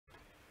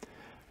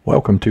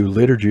Welcome to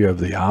Liturgy of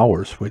the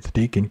Hours with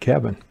Deacon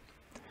Kevin.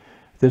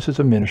 This is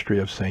a ministry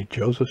of St.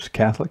 Joseph's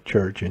Catholic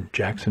Church in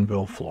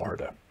Jacksonville,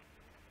 Florida.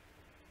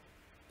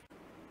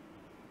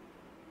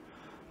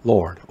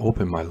 Lord,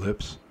 open my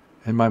lips,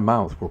 and my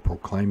mouth will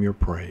proclaim your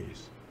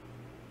praise.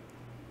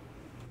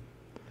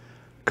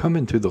 Come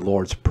into the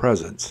Lord's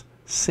presence,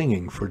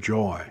 singing for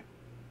joy.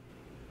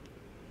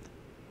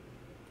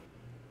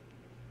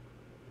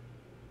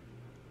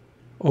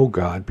 O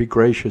God, be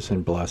gracious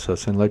and bless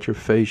us, and let your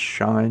face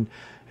shine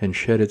and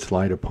shed its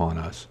light upon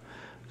us.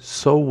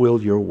 So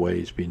will your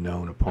ways be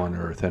known upon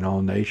earth, and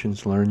all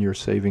nations learn your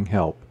saving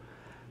help.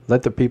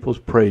 Let the peoples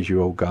praise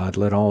you, O God,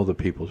 let all the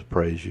peoples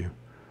praise you.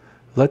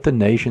 Let the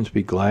nations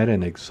be glad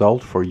and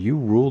exult, for you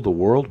rule the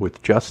world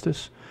with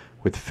justice.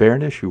 With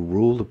fairness you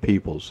rule the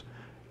peoples.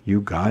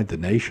 You guide the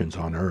nations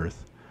on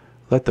earth.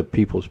 Let the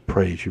peoples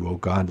praise you, O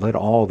God, let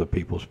all the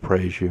peoples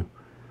praise you.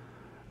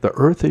 The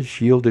earth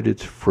has yielded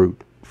its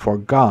fruit, for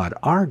God,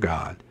 our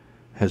God,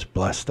 has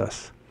blessed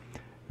us.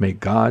 May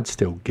God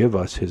still give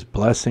us his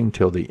blessing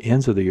till the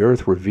ends of the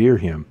earth revere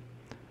him.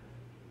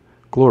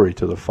 Glory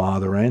to the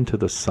Father, and to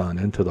the Son,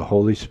 and to the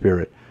Holy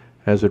Spirit,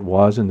 as it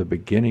was in the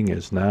beginning,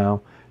 is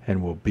now,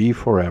 and will be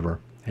forever.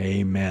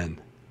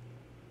 Amen.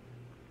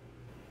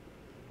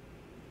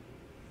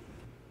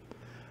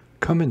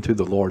 Come into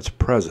the Lord's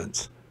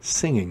presence,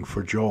 singing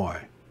for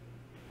joy.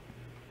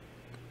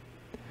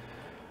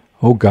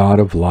 O God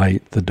of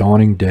light, the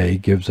dawning day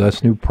gives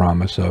us new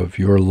promise of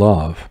your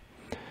love.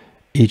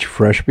 Each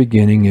fresh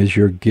beginning is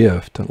your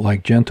gift,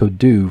 like gentle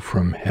dew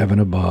from heaven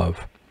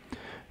above.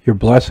 Your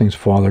blessings,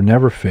 Father,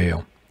 never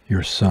fail.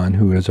 Your Son,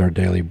 who is our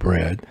daily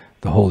bread,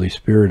 the Holy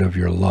Spirit of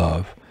your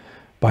love,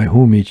 by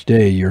whom each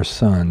day your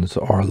sons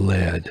are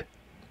led.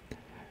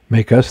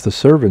 Make us the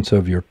servants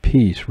of your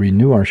peace,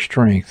 renew our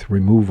strength,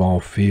 remove all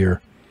fear.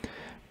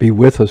 Be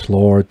with us,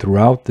 Lord,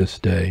 throughout this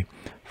day,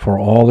 for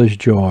all is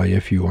joy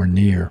if you are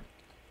near.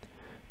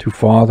 To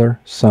Father,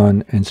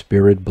 Son, and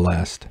Spirit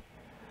blessed,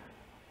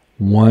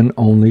 one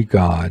only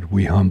God,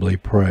 we humbly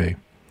pray.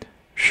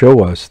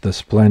 Show us the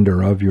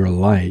splendor of your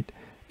light,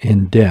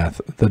 in death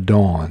the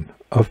dawn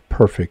of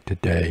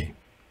perfect day.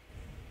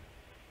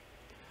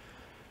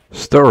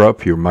 Stir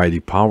up your mighty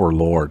power,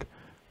 Lord.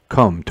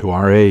 Come to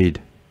our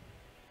aid.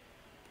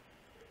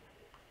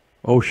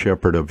 O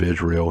Shepherd of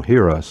Israel,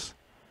 hear us.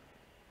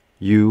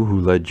 You who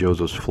led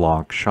Joseph's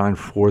flock, shine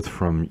forth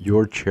from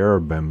your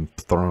cherubim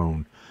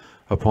throne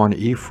upon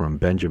Ephraim,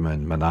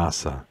 Benjamin,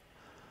 Manasseh.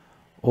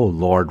 O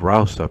Lord,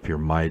 rouse up your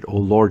might. O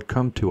Lord,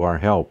 come to our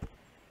help.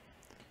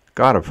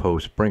 God of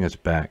hosts, bring us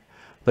back.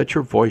 Let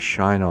your voice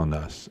shine on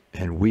us,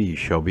 and we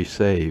shall be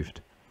saved.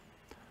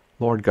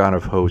 Lord God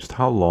of hosts,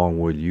 how long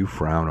will you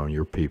frown on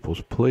your people's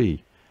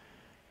plea?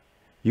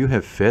 You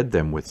have fed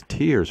them with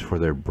tears for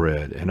their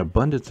bread, and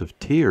abundance of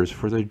tears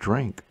for their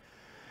drink.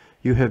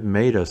 You have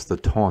made us the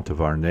taunt of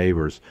our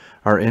neighbors.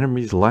 Our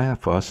enemies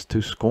laugh us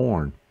to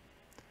scorn.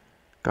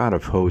 God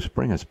of hosts,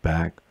 bring us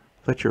back.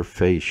 Let your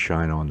face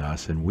shine on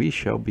us, and we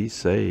shall be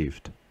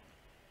saved.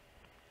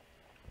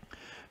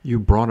 You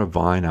brought a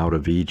vine out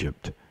of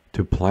Egypt.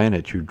 To plant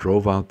it you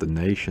drove out the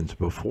nations.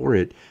 Before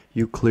it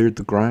you cleared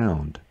the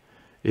ground.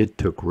 It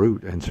took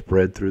root and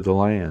spread through the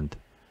land.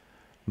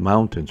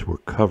 Mountains were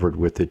covered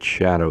with its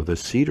shadow, the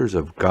cedars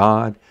of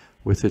God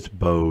with its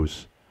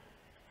boughs.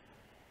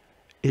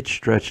 It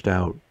stretched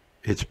out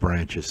its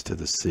branches to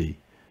the sea.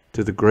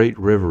 To the great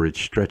river it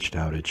stretched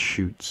out its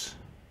shoots.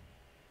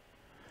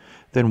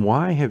 Then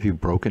why have you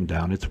broken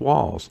down its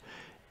walls?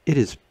 It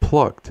is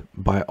plucked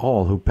by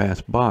all who pass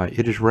by.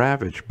 It is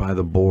ravaged by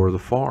the boar of the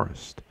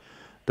forest,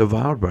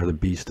 devoured by the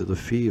beast of the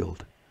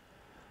field.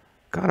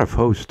 God of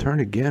hosts,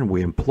 turn again,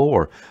 we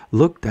implore.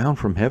 Look down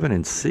from heaven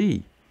and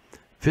see.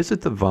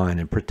 Visit the vine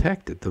and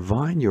protect it, the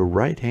vine your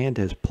right hand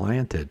has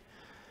planted.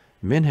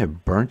 Men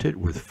have burnt it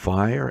with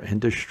fire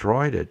and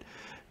destroyed it.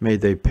 May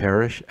they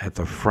perish at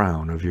the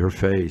frown of your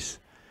face.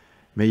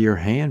 May your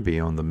hand be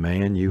on the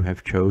man you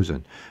have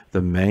chosen,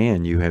 the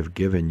man you have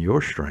given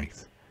your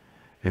strength.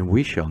 And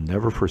we shall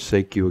never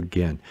forsake you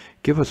again.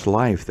 Give us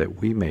life that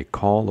we may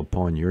call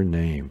upon your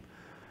name.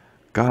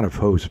 God of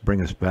hosts,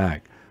 bring us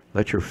back.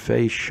 Let your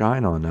face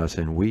shine on us,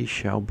 and we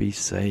shall be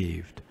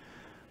saved.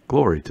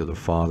 Glory to the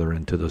Father,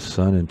 and to the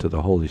Son, and to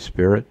the Holy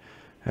Spirit,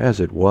 as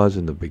it was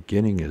in the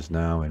beginning, is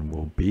now, and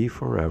will be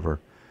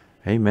forever.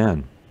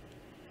 Amen.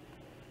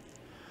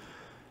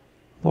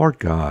 Lord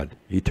God,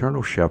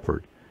 eternal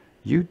shepherd,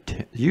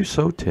 you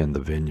so tend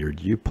the vineyard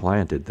you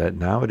planted that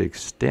now it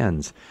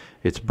extends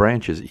its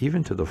branches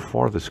even to the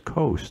farthest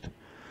coast.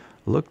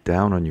 Look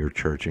down on your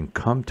church and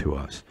come to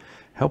us.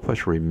 Help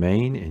us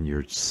remain in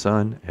your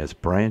Son as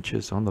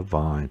branches on the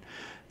vine,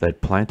 that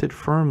planted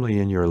firmly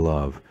in your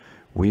love,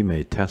 we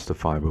may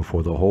testify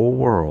before the whole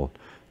world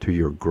to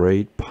your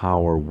great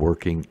power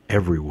working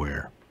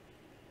everywhere.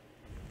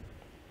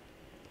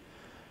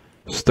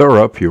 Stir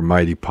up your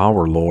mighty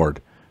power,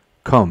 Lord.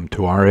 Come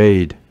to our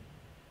aid.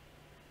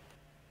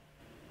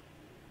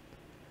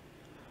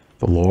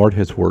 The Lord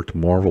has worked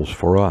marvels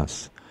for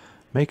us.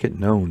 Make it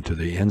known to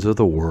the ends of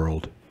the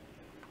world.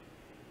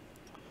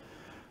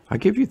 I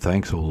give you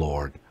thanks, O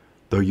Lord.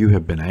 Though you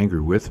have been angry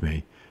with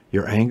me,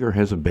 your anger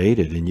has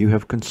abated, and you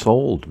have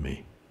consoled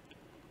me.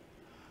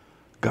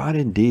 God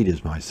indeed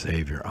is my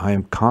Savior. I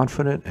am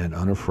confident and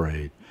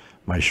unafraid.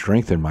 My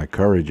strength and my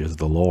courage is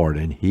the Lord,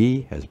 and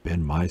he has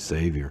been my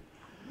Savior.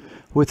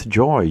 With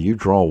joy you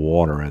draw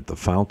water at the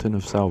fountain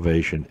of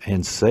salvation,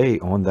 and say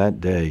on that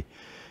day,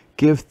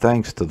 give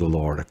thanks to the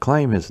Lord,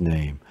 acclaim his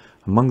name.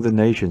 Among the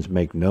nations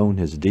make known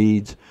his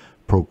deeds,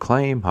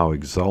 proclaim how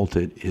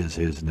exalted is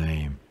his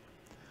name.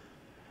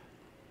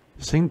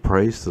 Sing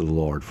praise to the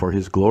Lord for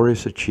his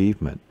glorious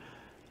achievement.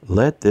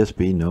 Let this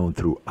be known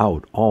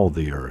throughout all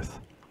the earth.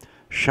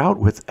 Shout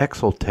with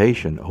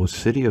exultation, O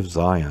city of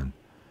Zion,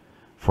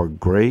 for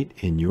great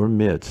in your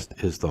midst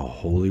is the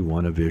Holy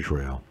One of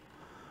Israel.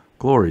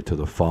 Glory to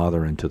the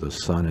Father, and to the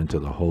Son, and to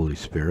the Holy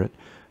Spirit,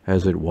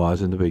 as it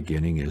was in the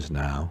beginning, is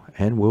now,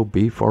 and will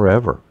be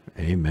forever.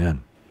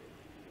 Amen.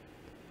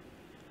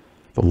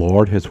 The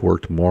Lord has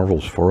worked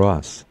marvels for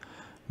us.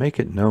 Make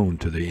it known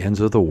to the ends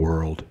of the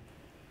world.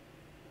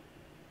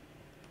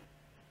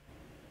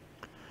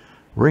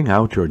 Ring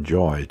out your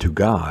joy to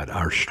God,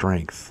 our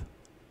strength.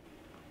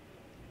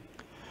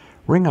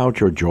 Ring out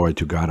your joy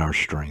to God, our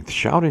strength.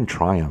 Shout in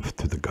triumph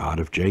to the God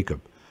of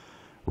Jacob.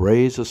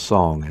 Raise a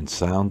song and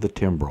sound the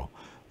timbrel,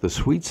 the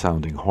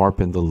sweet-sounding harp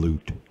and the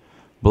lute.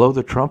 Blow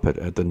the trumpet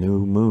at the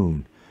new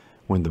moon,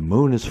 when the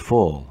moon is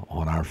full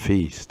on our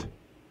feast.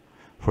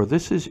 For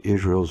this is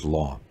Israel's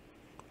law,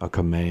 a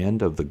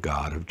command of the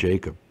God of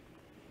Jacob.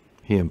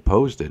 He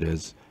imposed it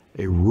as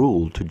a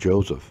rule to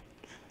Joseph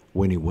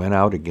when he went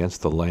out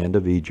against the land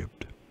of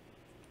Egypt.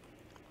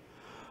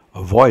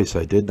 A voice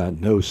I did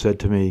not know said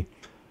to me,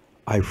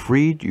 I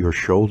freed your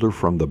shoulder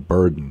from the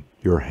burden.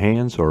 Your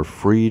hands are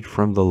freed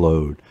from the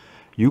load.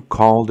 You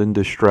called in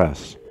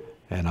distress,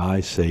 and I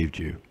saved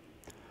you.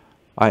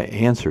 I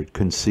answered,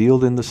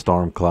 concealed in the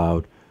storm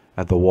cloud.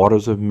 At the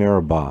waters of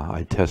Meribah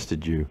I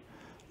tested you.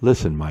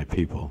 Listen, my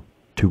people,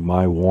 to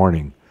my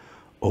warning.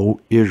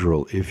 O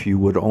Israel, if you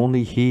would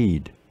only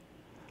heed.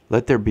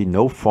 Let there be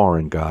no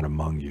foreign god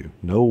among you,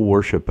 no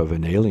worship of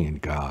an alien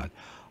god.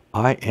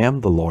 I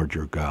am the Lord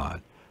your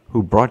God,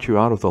 who brought you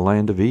out of the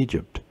land of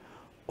Egypt.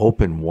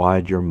 Open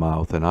wide your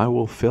mouth, and I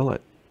will fill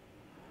it.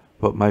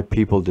 But my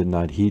people did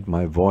not heed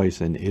my voice,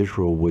 and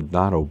Israel would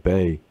not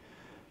obey.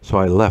 So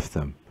I left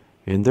them,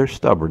 in their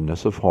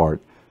stubbornness of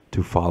heart,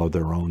 to follow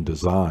their own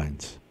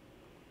designs.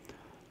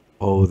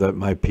 Oh, that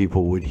my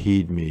people would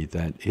heed me,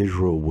 that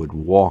Israel would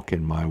walk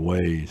in my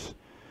ways.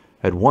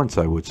 At once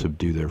I would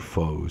subdue their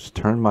foes,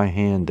 turn my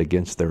hand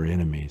against their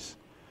enemies.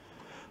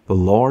 The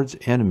Lord's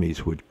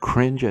enemies would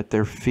cringe at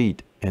their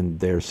feet, and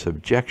their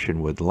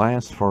subjection would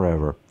last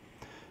forever.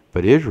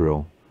 But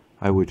Israel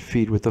I would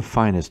feed with the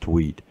finest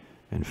wheat,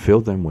 and fill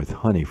them with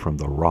honey from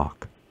the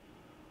rock.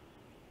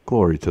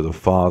 Glory to the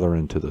Father,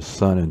 and to the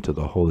Son, and to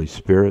the Holy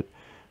Spirit,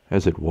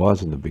 as it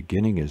was in the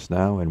beginning, is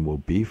now, and will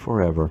be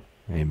forever.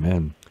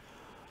 Amen.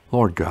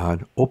 Lord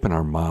God, open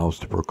our mouths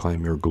to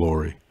proclaim your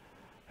glory.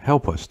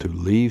 Help us to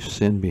leave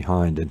sin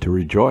behind and to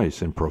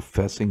rejoice in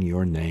professing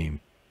your name.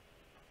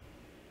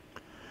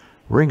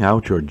 Ring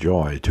out your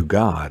joy to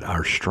God,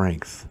 our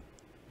strength.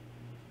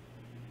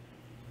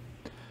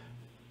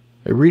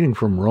 A reading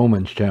from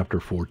Romans chapter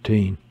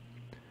 14.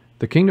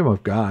 The kingdom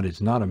of God is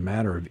not a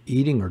matter of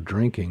eating or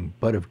drinking,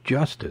 but of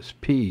justice,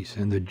 peace,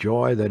 and the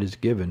joy that is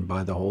given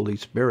by the Holy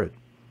Spirit.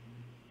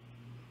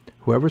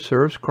 Whoever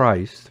serves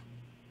Christ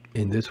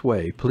in this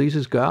way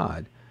pleases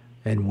God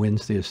and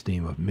wins the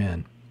esteem of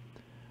men.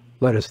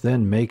 Let us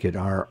then make it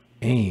our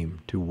aim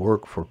to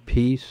work for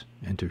peace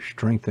and to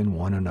strengthen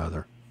one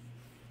another.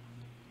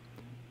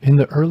 In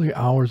the early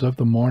hours of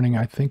the morning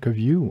I think of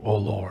you, O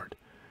Lord.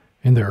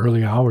 In the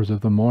early hours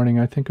of the morning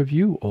I think of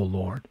you, O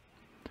Lord.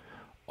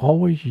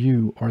 Always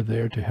you are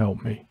there to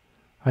help me.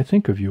 I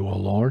think of you, O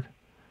Lord.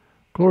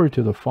 Glory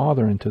to the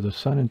Father, and to the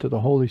Son, and to the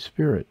Holy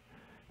Spirit.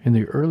 In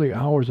the early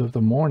hours of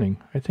the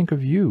morning I think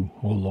of you,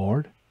 O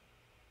Lord.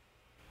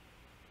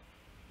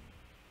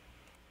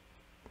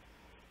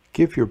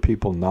 Give your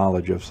people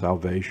knowledge of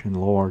salvation,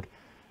 Lord,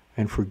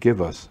 and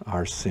forgive us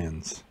our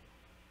sins.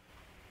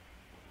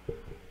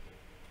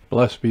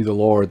 Blessed be the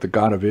Lord, the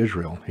God of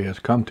Israel. He has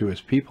come to his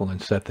people and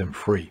set them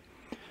free.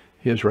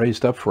 He has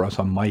raised up for us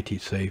a mighty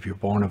Savior,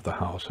 born of the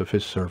house of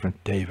his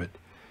servant David.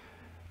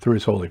 Through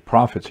his holy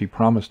prophets he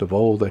promised of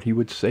old that he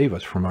would save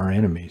us from our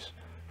enemies,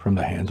 from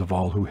the hands of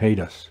all who hate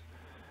us.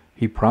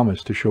 He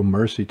promised to show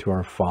mercy to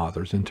our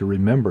fathers and to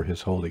remember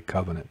his holy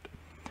covenant.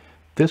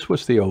 This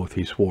was the oath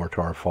he swore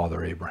to our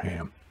father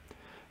Abraham,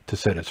 to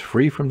set us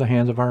free from the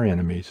hands of our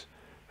enemies,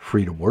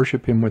 free to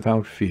worship him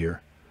without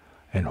fear,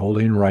 and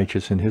holy and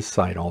righteous in his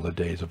sight all the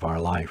days of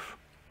our life.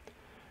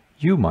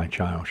 You, my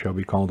child, shall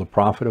be called the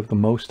prophet of the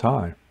Most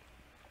High,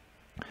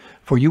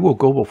 for you will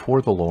go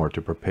before the Lord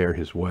to prepare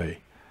his way,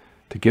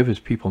 to give his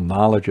people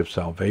knowledge of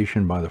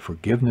salvation by the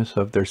forgiveness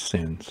of their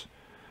sins.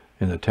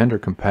 In the tender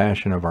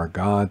compassion of our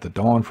God, the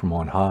dawn from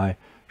on high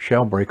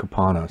shall break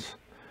upon us,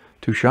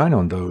 to shine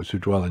on those who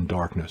dwell in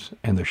darkness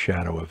and the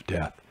shadow of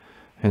death,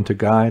 and to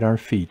guide our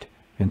feet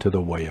into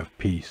the way of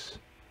peace.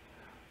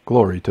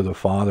 Glory to the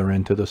Father,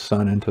 and to the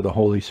Son, and to the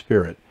Holy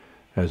Spirit,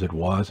 as it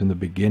was in the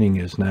beginning,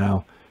 is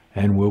now,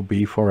 and will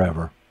be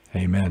forever.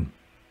 Amen.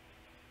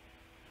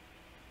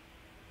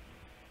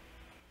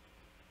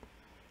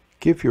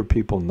 Give your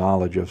people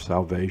knowledge of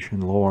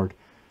salvation, Lord,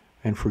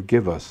 and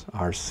forgive us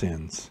our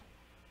sins.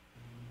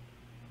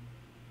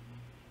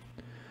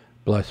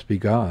 Blessed be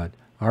God,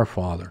 our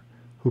Father,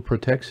 who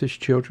protects his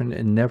children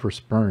and never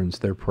spurns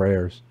their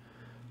prayers.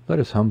 Let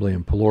us humbly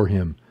implore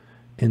him,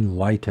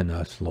 enlighten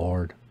us,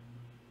 Lord.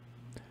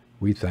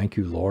 We thank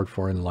you, Lord,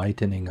 for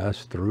enlightening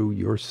us through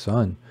your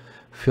Son.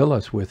 Fill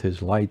us with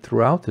his light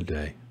throughout the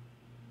day.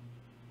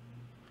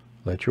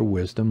 Let your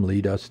wisdom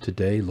lead us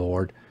today,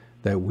 Lord,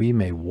 that we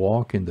may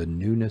walk in the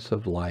newness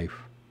of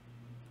life.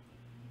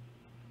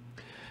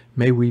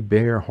 May we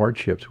bear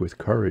hardships with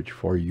courage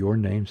for your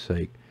name's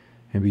sake,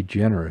 and be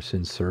generous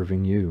in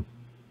serving you.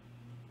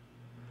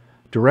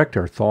 Direct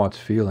our thoughts,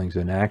 feelings,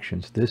 and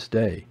actions this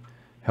day.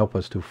 Help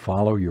us to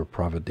follow your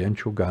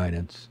providential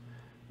guidance.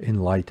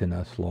 Enlighten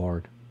us,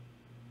 Lord.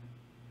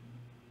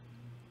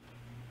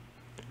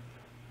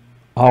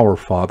 Our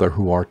Father,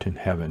 who art in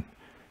heaven,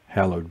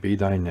 hallowed be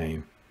thy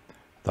name.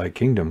 Thy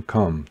kingdom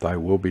come, thy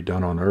will be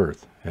done on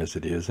earth, as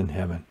it is in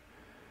heaven.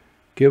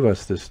 Give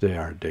us this day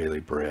our daily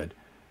bread,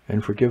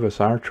 and forgive us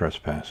our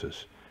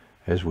trespasses,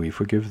 as we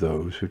forgive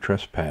those who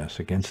trespass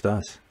against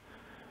us.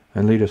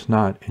 And lead us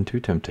not into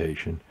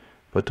temptation,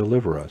 but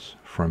deliver us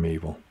from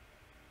evil.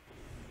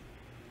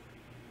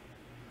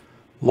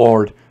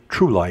 Lord,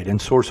 true light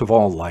and source of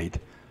all light,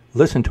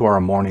 listen to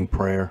our morning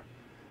prayer.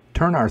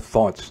 Turn our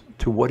thoughts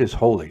to what is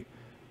holy,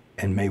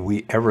 and may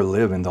we ever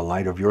live in the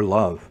light of your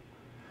love.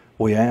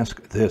 We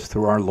ask this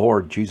through our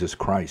Lord Jesus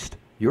Christ,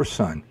 your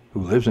Son,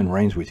 who lives and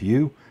reigns with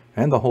you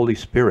and the Holy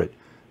Spirit,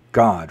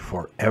 God,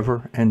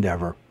 forever and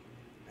ever.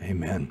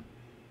 Amen.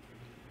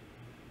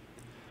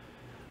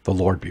 The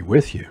Lord be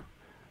with you,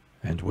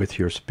 and with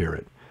your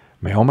spirit.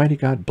 May Almighty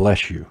God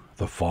bless you,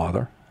 the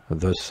Father,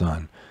 the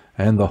Son,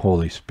 and the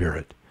Holy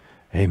Spirit.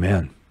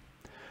 Amen.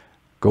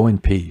 Go in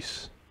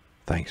peace.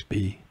 Thanks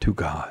be to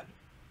God.